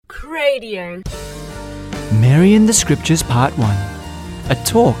Talk Radio. Mary in the Scriptures Part 1. A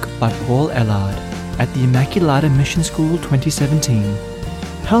talk by Paul Ellard at the Immaculata Mission School 2017,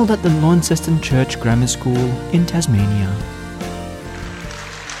 held at the Launceston Church Grammar School in Tasmania.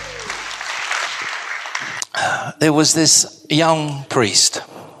 There was this young priest.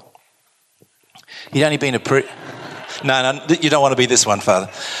 He'd only been a priest. No, you don't want to be this one, Father.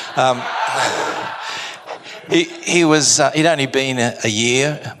 He'd only been a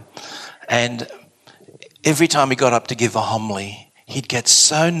year, and every time he got up to give a homily, he'd get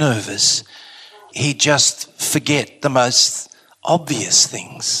so nervous, he'd just forget the most obvious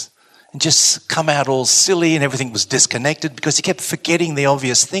things and just come out all silly and everything was disconnected because he kept forgetting the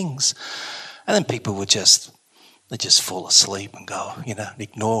obvious things. And then people would just fall asleep and go,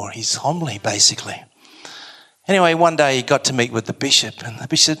 ignore his homily, basically. Anyway, one day he got to meet with the bishop, and the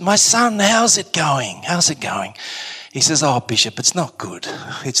bishop said, "My son, how's it going? How's it going?" He says, "Oh, Bishop, it's not good.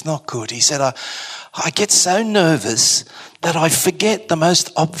 It's not good." He said, I get so nervous that I forget the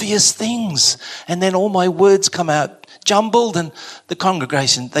most obvious things, and then all my words come out jumbled, and the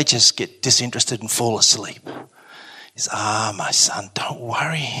congregation, they just get disinterested and fall asleep." He said, "My son, don't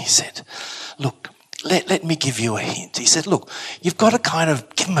worry." He said, "Look, let me give you a hint." He said, "Look, you've got to kind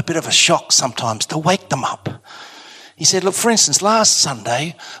of give them a bit of a shock sometimes to wake them up." He said, "Look, for instance, last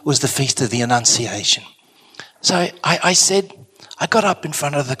Sunday was the Feast of the Annunciation. So I got up in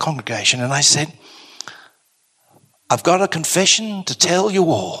front of the congregation and I said, I've got a confession to tell you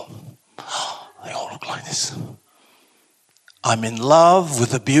all." They all look like this. "I'm in love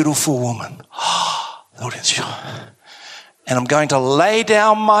with a beautiful woman." The audience, sure. "And I'm going to lay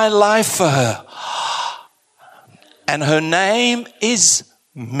down my life for her. And her name is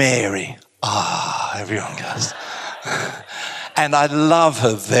Mary." Everyone goes. "And I love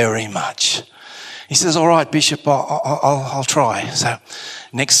her very much." He says, "All right, Bishop, I'll try." So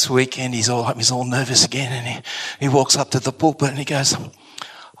next weekend he's all nervous again, and he walks up to the pulpit and he goes,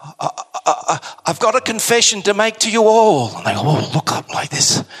 "I've got a confession to make to you all." And they go, "Oh, look up like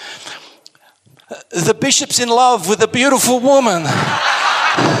this. The bishop's in love with a beautiful woman."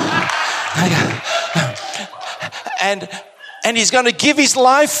 And he's going to give his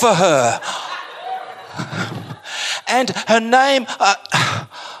life for her. And her name,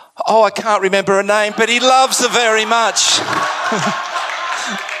 I can't remember her name, but he loves her very much.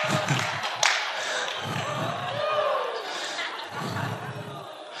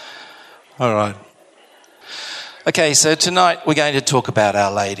 All right. Okay, so tonight we're going to talk about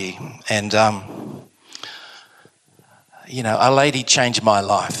Our Lady. And, Our Lady changed my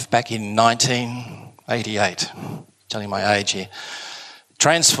life back in 1988. Telling my age here.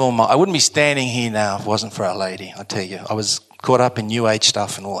 I wouldn't be standing here now if it wasn't for Our Lady, I tell you. I was caught up in New Age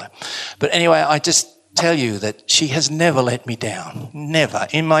stuff and all that. But anyway, I just tell you that she has never let me down. Never.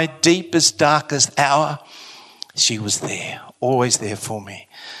 In my deepest, darkest hour, she was there, always there for me.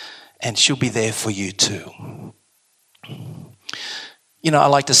 And she'll be there for you too. I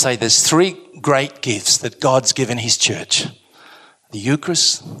like to say there's three great gifts that God's given his church. The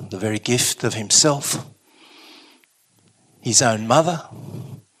Eucharist, the very gift of himself. His own mother,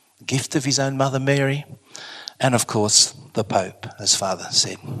 the gift of his own mother Mary, and of course the Pope, as Father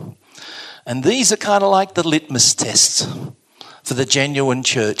said. And these are kind of like the litmus tests for the genuine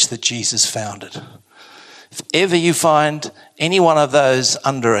church that Jesus founded. If ever you find any one of those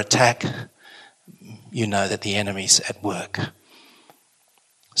under attack, you know that the enemy's at work.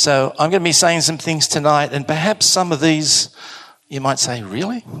 So I'm going to be saying some things tonight, and perhaps some of these you might say,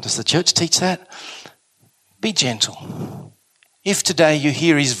 "Really? Does the church teach that?" Be gentle. If today you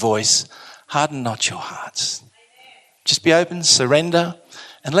hear his voice, harden not your hearts. Just be open, surrender,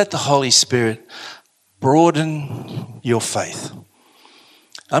 and let the Holy Spirit broaden your faith.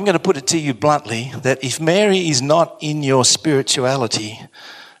 I'm going to put it to you bluntly that if Mary is not in your spirituality,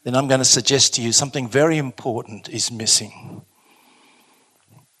 then I'm going to suggest to you something very important is missing.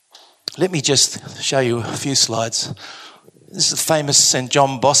 Let me just show you a few slides. This is the famous St.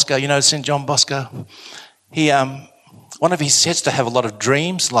 John Bosco. You know St. John Bosco? One of his has to have a lot of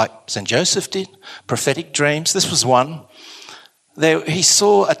dreams, like St. Joseph did, prophetic dreams. This was one. He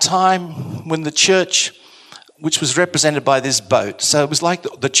saw a time when the church, which was represented by this boat, so it was like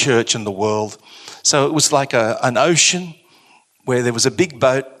the church and the world. So it was like an ocean where there was a big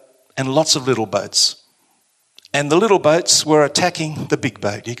boat and lots of little boats. And the little boats were attacking the big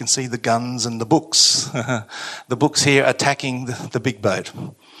boat. You can see the guns and the books. The books here attacking the big boat.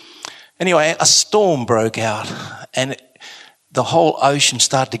 Anyway, a storm broke out and the whole ocean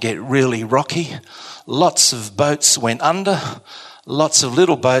started to get really rocky. Lots of boats went under. lots of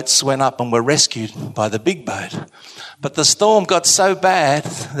little boats went up and were rescued by the big boat. But the storm got so bad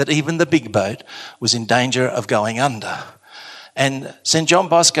that even the big boat was in danger of going under. And St. John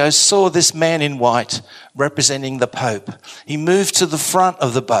Bosco saw this man in white representing the Pope. He moved to the front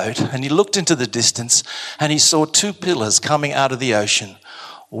of the boat and he looked into the distance and he saw two pillars coming out of the ocean.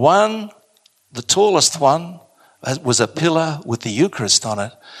 One, the tallest one, was a pillar with the Eucharist on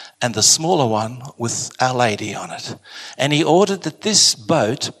it, and the smaller one with Our Lady on it. And he ordered that this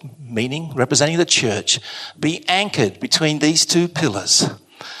boat, meaning representing the church, be anchored between these two pillars.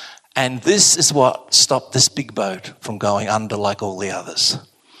 And this is what stopped this big boat from going under like all the others.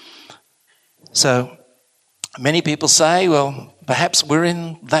 So many people say, well, perhaps we're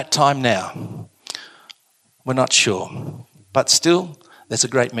in that time now. We're not sure. But still, there's a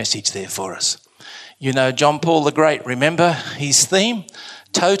great message there for us. You know, John Paul the Great, remember his theme?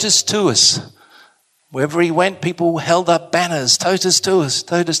 Totus tuus. Wherever he went, people held up banners. Totus tuus,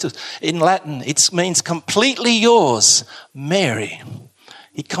 totus tuus. In Latin, it means completely yours, Mary.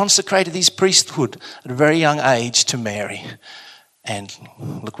 He consecrated his priesthood at a very young age to Mary. And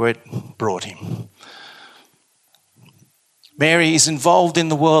look where it brought him. Mary is involved in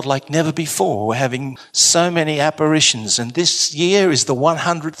the world like never before. We're having so many apparitions. And this year is the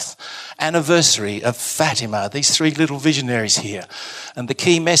 100th anniversary of Fatima, these three little visionaries here. And the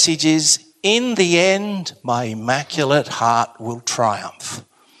key message is, in the end, my immaculate heart will triumph.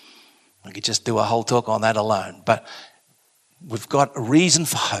 I could just do a whole talk on that alone. But we've got a reason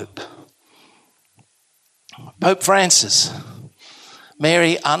for hope. Pope Francis,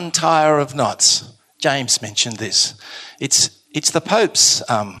 Mary, untie of knots. James mentioned this. It's the Pope's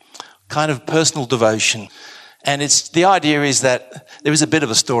kind of personal devotion. And the idea is that there is a bit of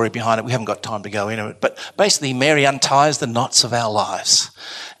a story behind it. We haven't got time to go into it. But basically, Mary unties the knots of our lives.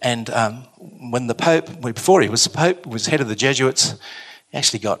 And when the Pope, before he was the Pope, was head of the Jesuits, he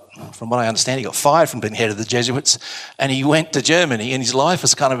actually got, from what I understand, he got fired from being head of the Jesuits. And he went to Germany, and his life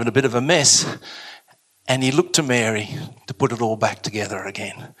was kind of in a bit of a mess. And he looked to Mary to put it all back together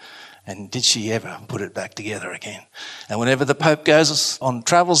again. And did she ever put it back together again? And whenever the Pope goes on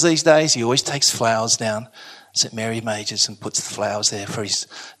travels these days, he always takes flowers down, St. Mary Majors, and puts the flowers there for his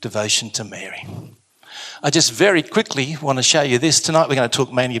devotion to Mary. I just very quickly want to show you this. Tonight we're going to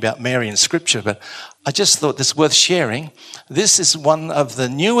talk mainly about Mary in Scripture, but I just thought this worth sharing. This is one of the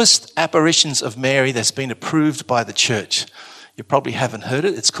newest apparitions of Mary that's been approved by the Church. You probably haven't heard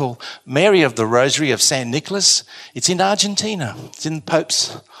it. It's called Mary of the Rosary of San Nicolas. It's in Argentina. It's in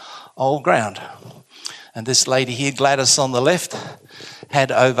Pope's old ground. And this lady here, Gladys on the left,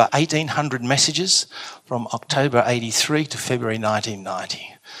 had over 1,800 messages from October 83 to February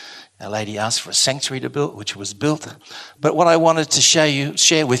 1990. A lady asked for a sanctuary to build, which was built. But what I wanted to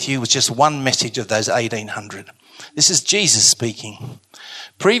share with you was just one message of those 1,800. This is Jesus speaking.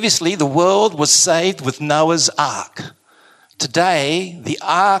 Previously, the world was saved with Noah's ark. Today, the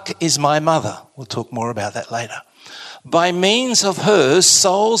ark is my mother. We'll talk more about that later. By means of her,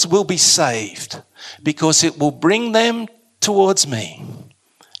 souls will be saved because it will bring them towards me.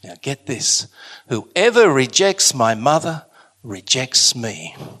 Now get this. Whoever rejects my mother rejects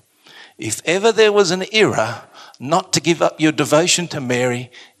me. If ever there was an era not to give up your devotion to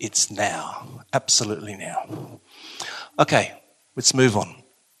Mary, it's now. Absolutely now. Okay, let's move on.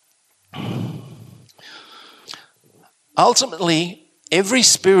 Ultimately, every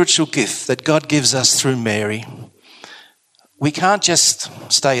spiritual gift that God gives us through Mary, we can't just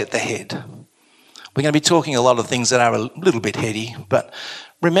stay at the head. We're going to be talking a lot of things that are a little bit heady, but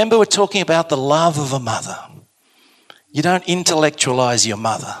remember we're talking about the love of a mother. You don't intellectualize your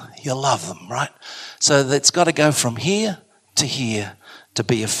mother, you love them, right? So that's got to go from here to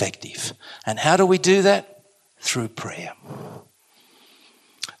be effective. And how do we do that? Through prayer.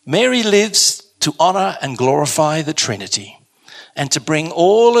 Mary lives to honour and glorify the Trinity and to bring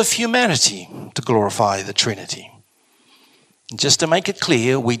all of humanity to glorify the Trinity. And just to make it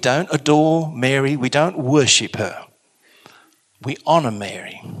clear, we don't adore Mary, we don't worship her. We honour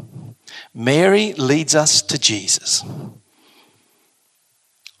Mary. Mary leads us to Jesus.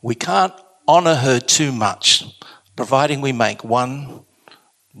 We can't honour her too much, providing we make one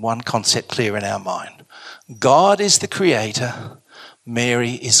concept clear in our mind. God is the creator,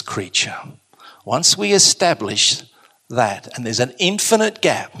 Mary is creature. Once we establish that, and there's an infinite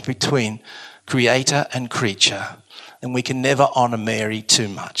gap between creator and creature, then we can never honour Mary too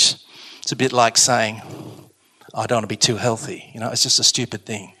much. It's a bit like saying, I don't want to be too healthy. It's just a stupid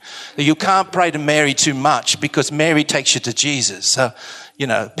thing. You can't pray to Mary too much because Mary takes you to Jesus. So, you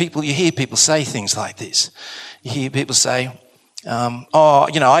hear people say things like this. You hear people say,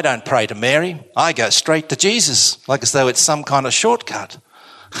 I don't pray to Mary. I go straight to Jesus, like as though it's some kind of shortcut.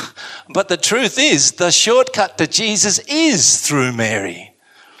 But the truth is, the shortcut to Jesus is through Mary.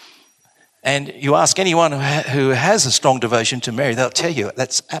 And you ask anyone who has a strong devotion to Mary, they'll tell you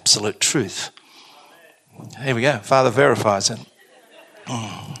that's absolute truth. Here we go. Father verifies it.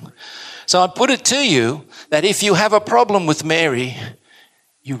 So I put it to you that if you have a problem with Mary,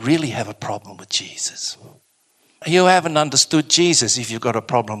 you really have a problem with Jesus. You haven't understood Jesus if you've got a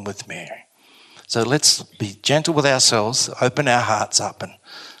problem with Mary. So let's be gentle with ourselves, open our hearts up, and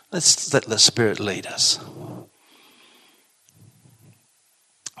let's let the Spirit lead us.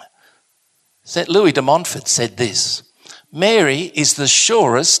 St. Louis de Montfort said this: Mary is the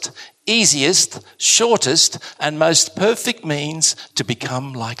surest, easiest, shortest, and most perfect means to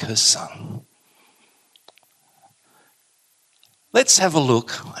become like her Son. Let's have a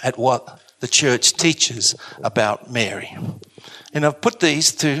look at what the church teaches about Mary. And I've put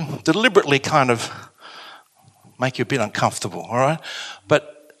these to deliberately kind of make you a bit uncomfortable, all right?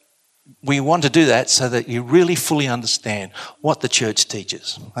 But we want to do that so that you really fully understand what the church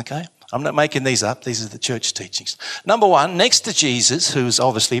teaches, okay? I'm not making these up. These are the church teachings. Number one, next to Jesus, who is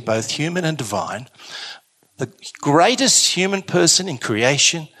obviously both human and divine, the greatest human person in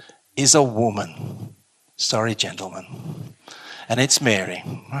creation is a woman. Sorry, gentlemen. And it's Mary.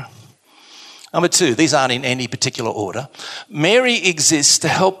 Number two, these aren't in any particular order. Mary exists to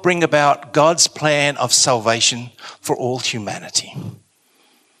help bring about God's plan of salvation for all humanity.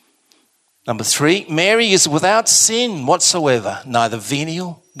 Number three, Mary is without sin whatsoever, neither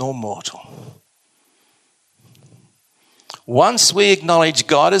venial nor mortal. Once we acknowledge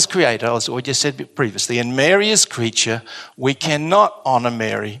God as creator, as we just said previously, and Mary as creature, we cannot honour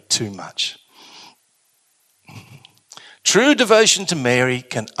Mary too much. True devotion to Mary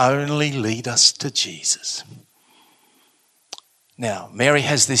can only lead us to Jesus. Now, Mary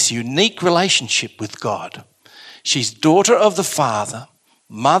has this unique relationship with God. She's daughter of the Father,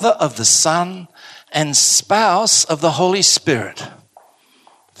 mother of the Son, and spouse of the Holy Spirit.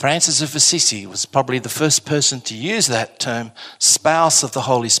 Francis of Assisi was probably the first person to use that term, spouse of the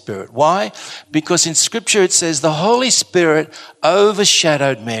Holy Spirit. Why? Because in Scripture it says the Holy Spirit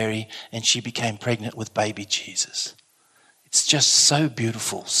overshadowed Mary and she became pregnant with baby Jesus. It's just so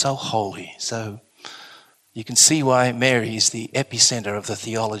beautiful, so holy. So you can see why Mary is the epicenter of the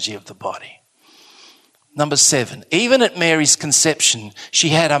theology of the body. Number 7, even at Mary's conception, she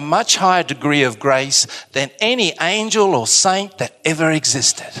had a much higher degree of grace than any angel or saint that ever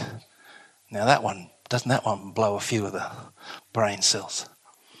existed. Now doesn't that one blow a few of the brain cells?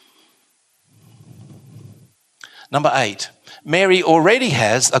 Number 8, Mary already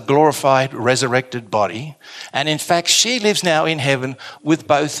has a glorified, resurrected body, and in fact, she lives now in heaven with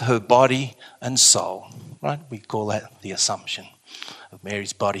both her body and soul. Right? We call that the Assumption of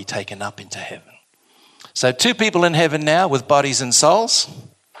Mary's body taken up into heaven. So 2 people in heaven now with bodies and souls,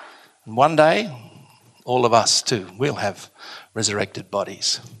 and one day, all of us too will have resurrected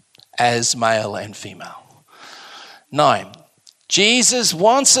bodies as male and female. 9. Jesus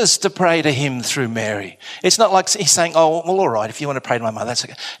wants us to pray to him through Mary. It's not like he's saying, oh, well, all right, if you want to pray to my mother, that's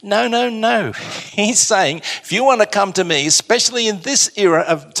okay. No. He's saying, if you want to come to me, especially in this era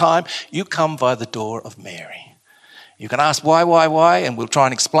of time, you come by the door of Mary. You can ask why, and we'll try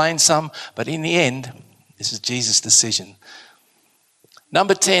and explain some, but in the end, this is Jesus' decision.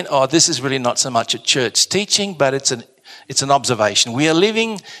 Number 10, this is really not so much a church teaching, but it's an observation. We are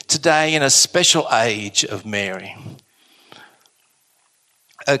living today in a special age of Mary.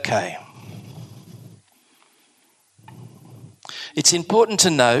 Okay. It's important to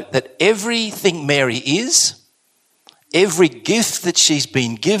note that everything Mary is, every gift that she's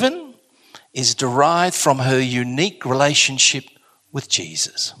been given, is derived from her unique relationship with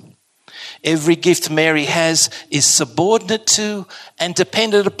Jesus. Every gift Mary has is subordinate to and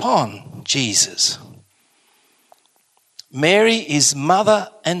dependent upon Jesus. Mary is mother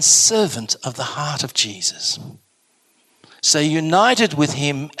and servant of the heart of Jesus. So united with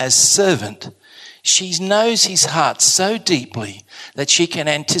him as servant, she knows his heart so deeply that she can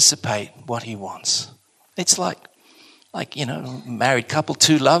anticipate what he wants. It's like married couple,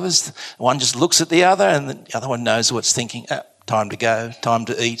 2 lovers. One just looks at the other and the other one knows what's thinking. Time to go, time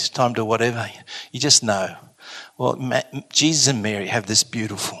to eat, time to whatever. You just know. Well, Jesus and Mary have this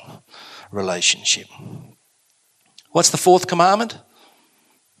beautiful relationship. What's the 4th commandment?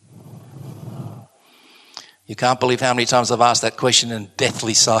 You can't believe how many times I've asked that question in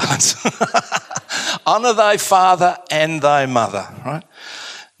deathly silence. Honour thy father and thy mother, right?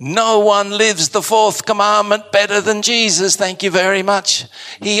 No one lives the 4th commandment better than Jesus, thank you very much.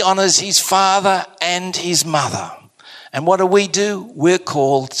 He honours his father and his mother. And what do? We're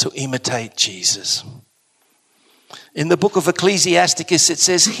called to imitate Jesus. In the book of Ecclesiasticus, it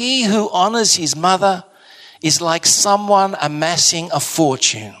says, he who honors his mother is like someone amassing a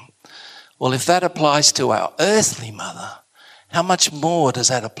fortune. Well, if that applies to our earthly mother, how much more does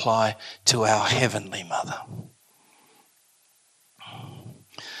that apply to our heavenly mother?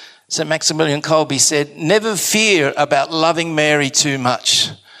 St. Maximilian Kolbe said, never fear about loving Mary too much,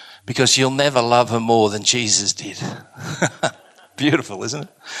 because you'll never love her more than Jesus did. Beautiful, isn't it?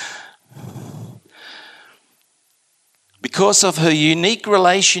 Because of her unique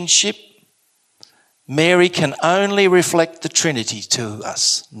relationship, Mary can only reflect the Trinity to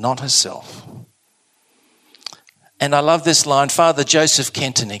us, not herself. And I love this line. Father Joseph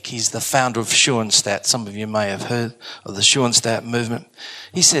Kentenich, he's the founder of Schoenstatt. Some of you may have heard of the Schoenstatt movement.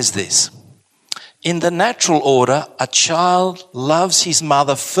 He says this, in the natural order, a child loves his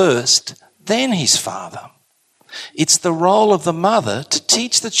mother first, then his father. It's the role of the mother to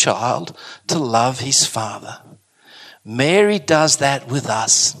teach the child to love his father. Mary does that with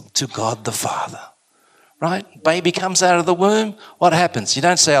us to God the Father. Right? Baby comes out of the womb. What happens? You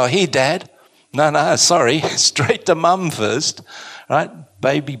don't say, oh, here, Dad. No, sorry. Straight to mum first. Right?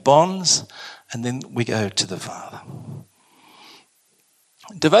 Baby bonds, and then we go to the Father.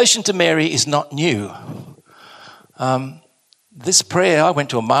 Devotion to Mary is not new. This prayer, I went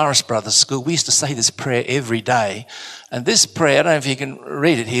to a Marist Brothers school. We used to say this prayer every day. And this prayer, I don't know if you can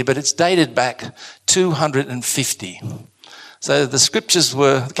read it here, but it's dated back 250. So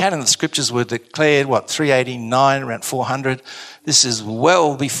the canon of the scriptures were declared, 389, around 400. This is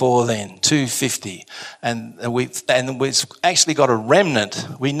well before then, 250. And we've actually got a remnant.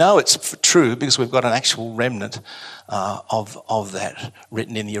 We know it's true because we've got an actual remnant of that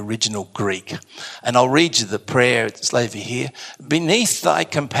written in the original Greek. And I'll read you the prayer. It's over here. Beneath thy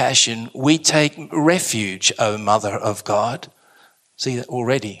compassion, we take refuge, O Mother of God. See that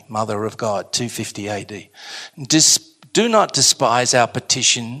already, Mother of God, 250 AD. Do not despise our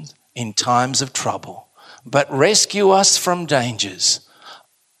petitions in times of trouble, but rescue us from dangers.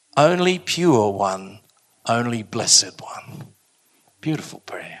 Only pure one, only blessed one. Beautiful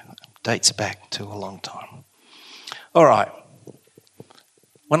prayer. Dates back to a long time. All right.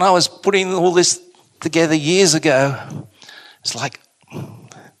 When I was putting all this together years ago, it's like,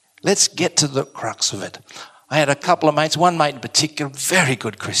 let's get to the crux of it. I had a couple of mates, one mate in particular, very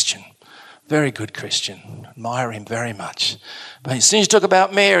good Christian. Very good Christian. Admire him very much. But as soon as you talk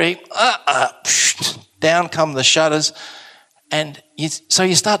about Mary, down come the shutters. And so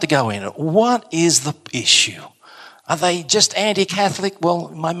you start to go in. What is the issue? Are they just anti-Catholic? Well,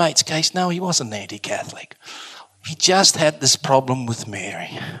 in my mate's case, no, he wasn't anti-Catholic. He just had this problem with Mary.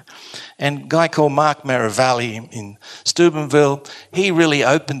 And a guy called Mark Maravalli in Steubenville, he really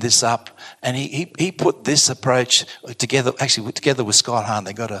opened this up. And he put this approach together, actually together with Scott Hahn.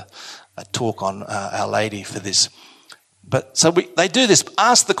 They got a talk on Our Lady for this. But so they do this.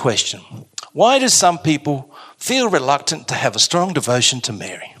 Ask the question, why do some people feel reluctant to have a strong devotion to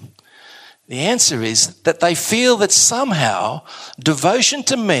Mary? The answer is that they feel that somehow devotion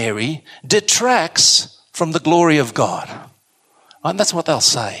to Mary detracts from the glory of God. And that's what they'll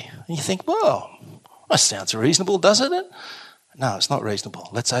say. And you think, well, that sounds reasonable, doesn't it? No, it's not reasonable.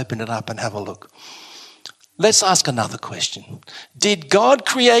 Let's open it up and have a look. Let's ask another question. Did God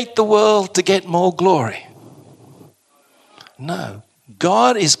create the world to get more glory? No.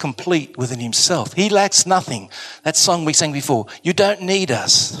 God is complete within himself. He lacks nothing. That song we sang before, you don't need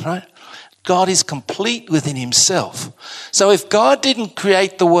us, right? God is complete within himself. So if God didn't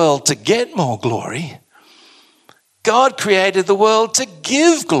create the world to get more glory, God created the world to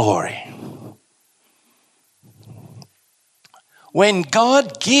give glory. When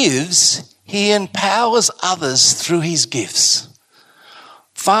God gives, he empowers others through his gifts.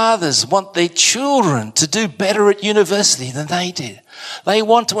 Fathers want their children to do better at university than they did. They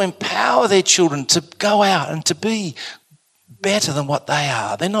want to empower their children to go out and to be better than what they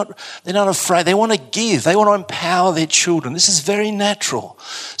are. They're not afraid. They want to give. They want to empower their children. This is very natural.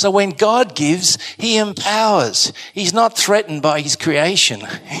 So when God gives, he empowers. He's not threatened by his creation.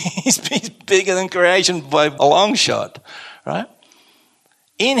 He's bigger than creation by a long shot, right?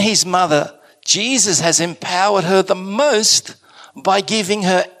 In his mother, Jesus has empowered her the most by giving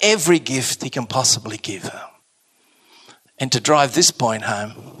her every gift he can possibly give her. And to drive this point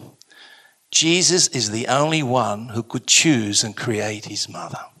home, Jesus is the only one who could choose and create his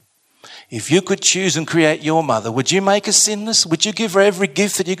mother. If you could choose and create your mother, would you make her sinless? Would you give her every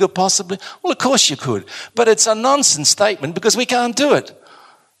gift that you could possibly? Well, of course you could. But it's a nonsense statement because we can't do it.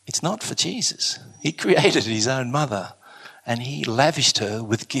 It's not for Jesus. He created his own mother. and he lavished her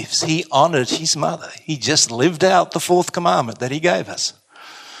with gifts. He honoured his mother. He just lived out the fourth commandment that he gave us.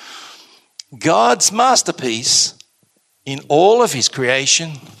 God's masterpiece in all of his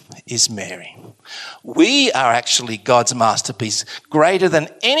creation is Mary. We are actually God's masterpiece, greater than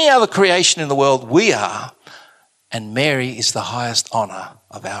any other creation in the world. We are, and Mary is the highest honour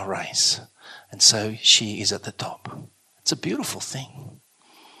of our race. And so she is at the top. It's a beautiful thing.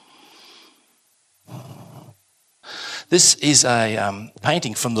 This is a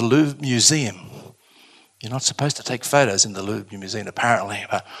painting from the Louvre Museum. You're not supposed to take photos in the Louvre Museum, apparently.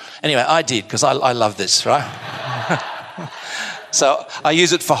 But anyway, I did, because I love this, right? So I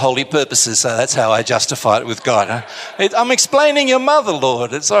use it for holy purposes, so that's how I justify it with God. I'm explaining your mother,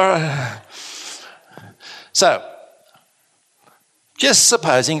 Lord. It's all right. So, just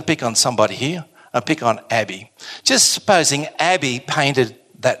supposing, pick on somebody here, pick on Abby. Just supposing Abby painted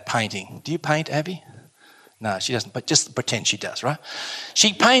that painting. Do you paint, Abby? No, she doesn't, but just pretend she does, right?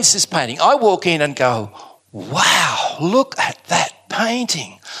 She paints this painting. I walk in and go, wow, look at that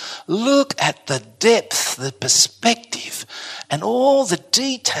painting. Look at the depth, the perspective, and all the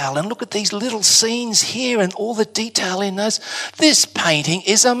detail. And look at these little scenes here and all the detail in those. This painting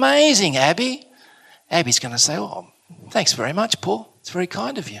is amazing, Abby. Abby's going to say, oh, thanks very much, Paul. It's very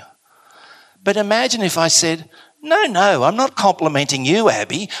kind of you. But imagine if I said, no, I'm not complimenting you,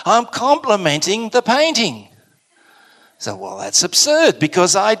 Abby. I'm complimenting the painting. So, well, that's absurd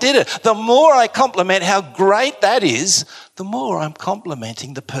because I did it. The more I compliment how great that is, the more I'm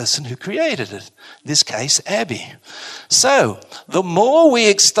complimenting the person who created it. In this case, Abby. So, the more we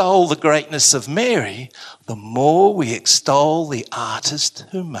extol the greatness of Mary, the more we extol the artist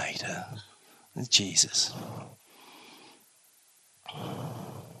who made her, Jesus.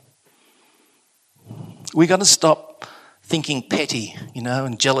 We've got to stop thinking petty,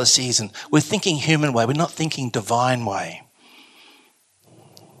 and jealousies, and we're thinking human way. We're not thinking divine way.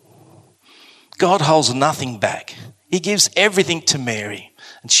 God holds nothing back. He gives everything to Mary,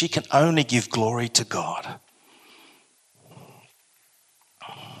 and she can only give glory to God.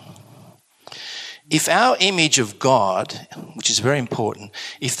 If our image of God, which is very important,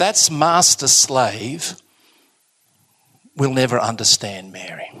 if that's master-slave, we'll never understand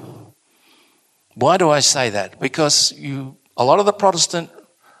Mary. Why do I say that? Because a lot of the Protestant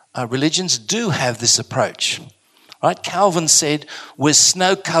religions do have this approach. Right? Calvin said, we're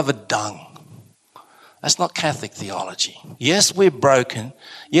snow-covered dung. That's not Catholic theology. Yes, we're broken.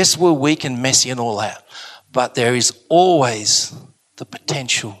 Yes, we're weak and messy and all that. But there is always the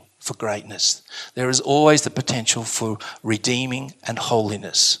potential for greatness. There is always the potential for redeeming and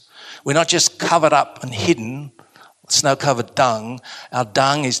holiness. We're not just covered up and hidden, snow-covered dung. Our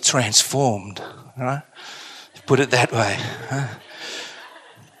dung is transformed. Right? Put it that way.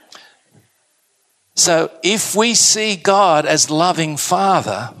 So if we see God as loving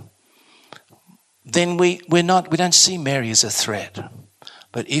Father, then we don't see Mary as a threat.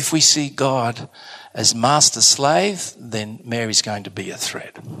 But if we see God as master-slave, then Mary's going to be a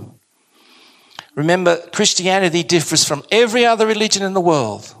threat. Remember, Christianity differs from every other religion in the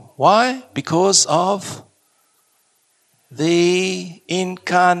world. Why? Because of the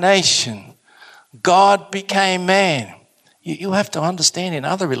incarnation. God became man. You have to understand, in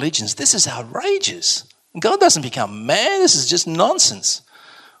other religions, this is outrageous. God doesn't become man. This is just nonsense.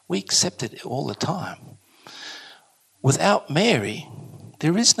 We accept it all the time. Without Mary,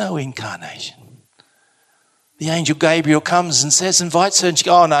 there is no incarnation. The angel Gabriel comes and invites her, and she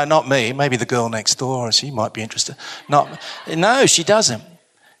goes, oh, no, not me. Maybe the girl next door, she might be interested. No, she doesn't.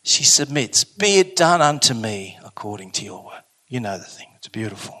 She submits. Be it done unto me according to your word. You know the thing. It's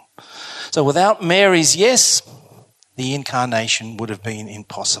beautiful. So without Mary's yes, the incarnation would have been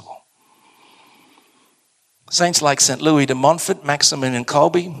impossible. Saints like St. Louis de Montfort, Maximilian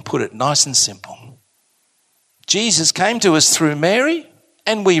Kolbe put it nice and simple. Jesus came to us through Mary,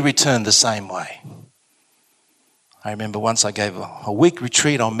 and we returned the same way. I remember once I gave a week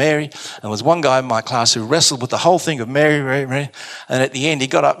retreat on Mary, and there was one guy in my class who wrestled with the whole thing of Mary, and at the end he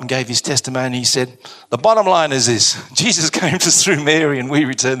got up and gave his testimony. He said, the bottom line is this: Jesus came to us through Mary and we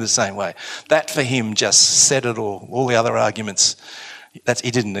returned the same way. That for him just said it all. All the other arguments, he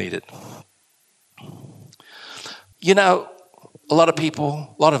didn't need it. A lot of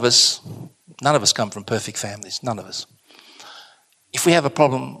people, a lot of us, none of us come from perfect families, none of us. If we have a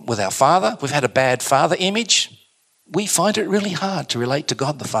problem with our father, we've had a bad father image, we find it really hard to relate to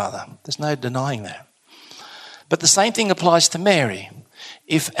God the Father. There's no denying that. But the same thing applies to Mary.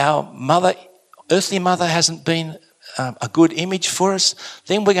 If our earthly mother hasn't been a good image for us,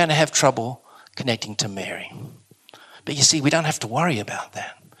 then we're going to have trouble connecting to Mary. But you see, we don't have to worry about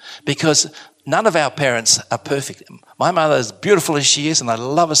that, because none of our parents are perfect. My mother, as beautiful as she is, and I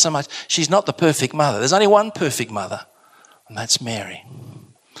love her so much, she's not the perfect mother. There's only one perfect mother, and that's Mary.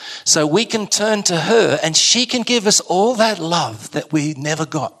 So we can turn to her, and she can give us all that love that we never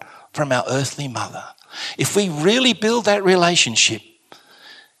got from our earthly mother. If we really build that relationship,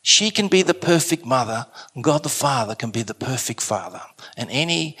 she can be the perfect mother, and God the Father can be the perfect father. And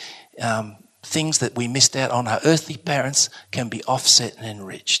any things that we missed out on our earthly parents can be offset and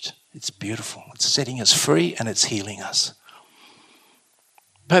enriched. It's beautiful. It's setting us free and it's healing us.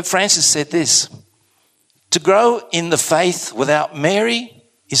 Pope Francis said this: to grow in the faith without Mary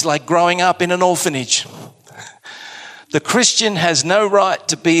is like growing up in an orphanage. The Christian has no right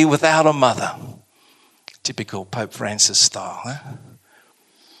to be without a mother. Typical Pope Francis style.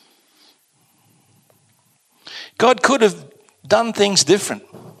 God could have done things different,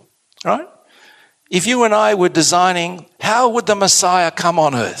 right? If you and I were designing, how would the Messiah come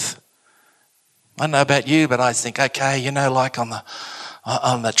on earth? I don't know about you, but I think, okay, like on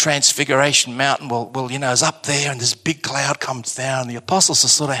the Transfiguration Mountain, it's up there and this big cloud comes down, the apostles are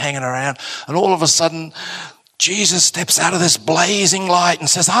sort of hanging around, and all of a sudden Jesus steps out of this blazing light and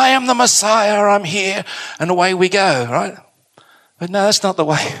says, I am the Messiah, I'm here, and away we go, right? But no, that's not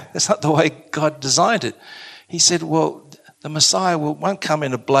the way God designed it. He said, well, the Messiah won't come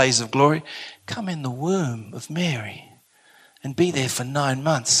in a blaze of glory, come in the womb of Mary and be there for 9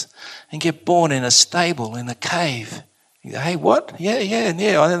 months and get born in a stable, in a cave. You go, hey, what? Yeah. And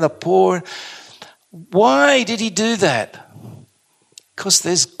then the poor. Why did he do that? Because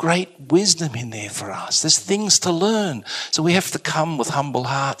there's great wisdom in there for us. There's things to learn. So we have to come with humble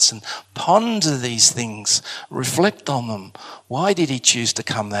hearts and ponder these things, reflect on them. Why did he choose to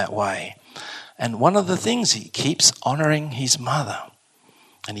come that way? And one of the things, he keeps honouring his mother.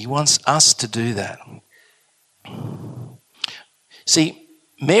 And he wants us to do that. See,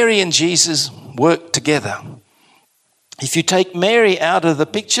 Mary and Jesus work together. If you take Mary out of the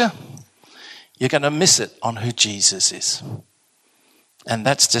picture, you're going to miss it on who Jesus is. And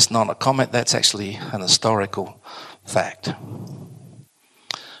that's just not a comment, that's actually an historical fact.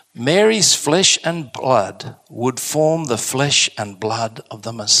 Mary's flesh and blood would form the flesh and blood of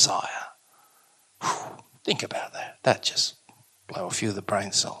the Messiah. Think about that. That just blow a few of the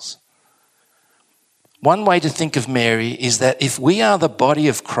brain cells. One way to think of Mary is that if we are the body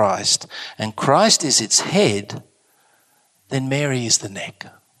of Christ and Christ is its head, then Mary is the neck.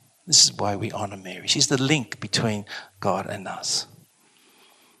 This is why we honour Mary. She's the link between God and us.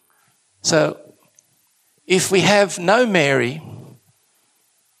 So if we have no Mary,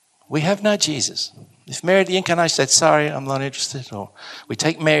 we have no Jesus. If Mary the Incarnation said, sorry, I'm not interested, or we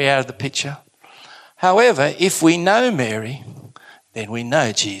take Mary out of the picture. However, if we know Mary, then we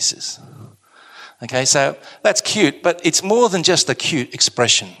know Jesus. Okay, so that's cute, but it's more than just a cute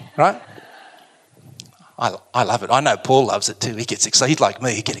expression, right? I love it. I know Paul loves it too. He gets excited. He's like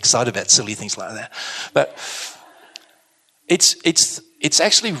me. He gets excited about silly things like that. But it's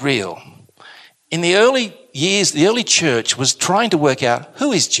actually real. In the early years, the early church was trying to work out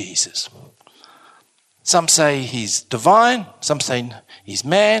who is Jesus. Some say he's divine. Some say he's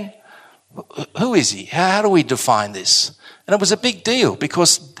man. Who is he? How do we define this? And it was a big deal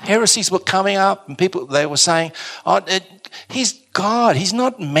because heresies were coming up and they were saying, he's God, he's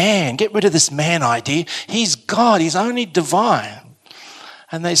not man. Get rid of this man idea. He's God, he's only divine.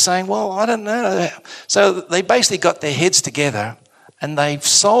 And they're saying, well, I don't know. So they basically got their heads together and they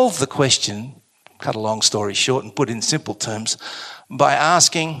solved the question, cut a long story short and put it in simple terms, by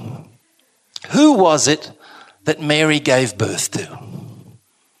asking, who was it that Mary gave birth to?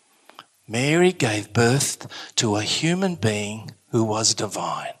 Mary gave birth to a human being who was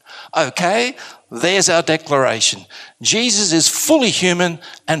divine. Okay, there's our declaration. Jesus is fully human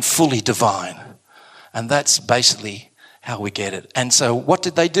and fully divine. And that's basically how we get it. And so what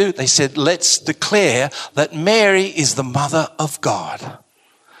did they do? They said, let's declare that Mary is the mother of God.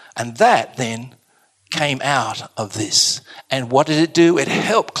 And that then came out of this. And what did it do? It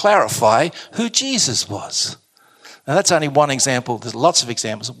helped clarify who Jesus was. Now, that's only one example. There's lots of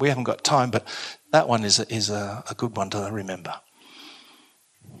examples. We haven't got time, but that one is a good one to remember.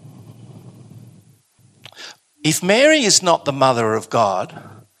 If Mary is not the mother of God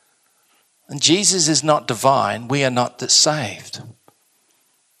and Jesus is not divine, we are not saved.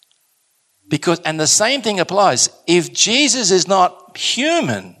 And the same thing applies. If Jesus is not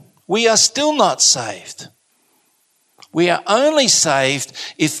human, we are still not saved. We are only saved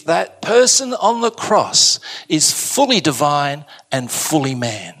if that person on the cross is fully divine and fully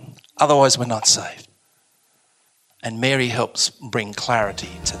man. Otherwise, we're not saved. And Mary helps bring clarity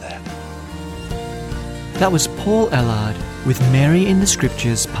to that. That was Paul Ellard with Mary in the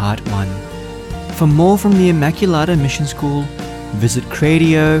Scriptures Part 1. For more from the Immaculata Mission School, visit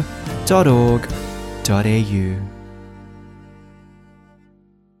cradio.org.au.